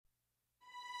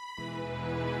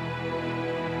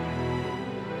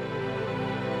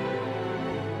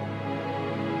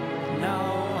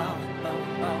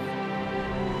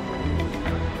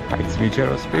it's me,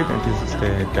 JARO Speed, and this is the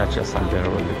Dacia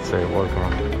Sandero. Let's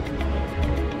Walkaround.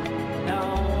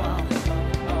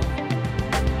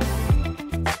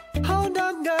 Hold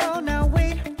on, girl, now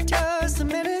wait just a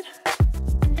minute.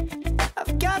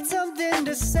 I've got something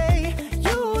to say,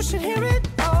 you should hear it.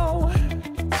 Oh,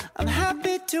 I'm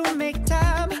happy to make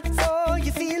time for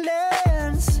your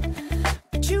feelings,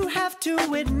 but you have to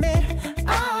admit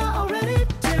I already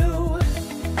do.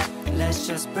 Let's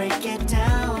just break it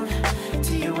down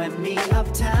to you and me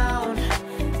uptown,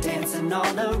 dancing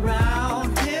all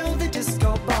around till the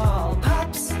disco ball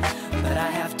pops. But I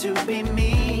have to be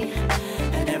me,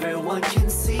 and everyone can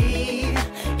see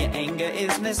your anger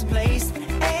is misplaced.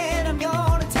 And I'm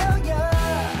gonna tell ya,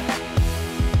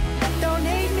 don't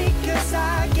hate me 'cause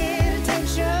I get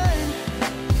attention.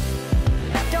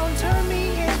 Don't turn me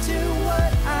into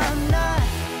what I'm not.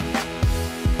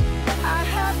 I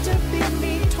have to be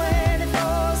me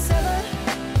 24/7,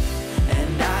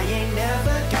 and I ain't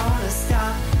never gonna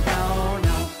stop. No,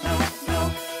 no, no, no.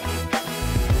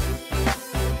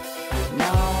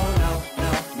 No, no,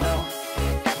 no, no.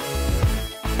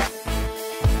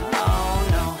 Oh,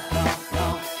 no, no, no.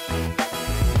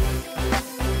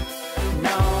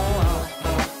 No, oh,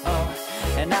 oh, oh.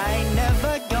 And I ain't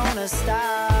never gonna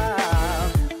stop.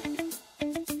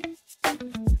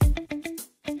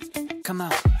 Come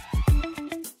on.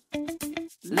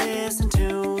 Listen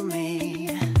to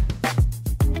me.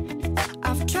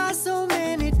 I've tried so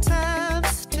many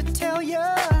times to tell you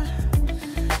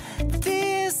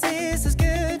this is as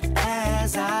good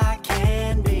as I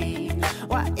can be.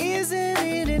 Why isn't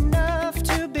it enough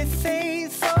to be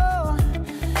faithful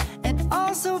and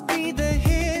also be the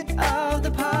hit of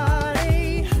the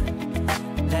party?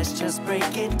 Let's just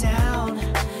break it down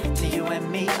to you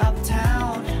and me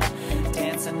uptown,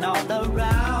 dancing all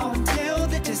around till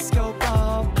the disco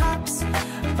ball pops.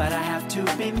 But I have to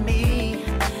be me,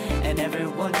 and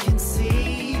everyone can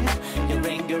see your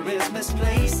anger is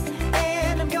misplaced.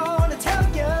 And I'm gonna tell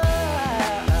you,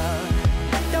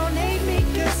 don't hate me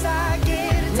 'cause I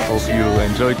get attention. Hope you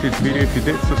enjoyed this video. If you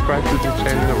did, subscribe to the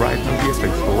channel right now. Here,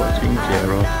 thanks for watching,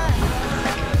 JARO.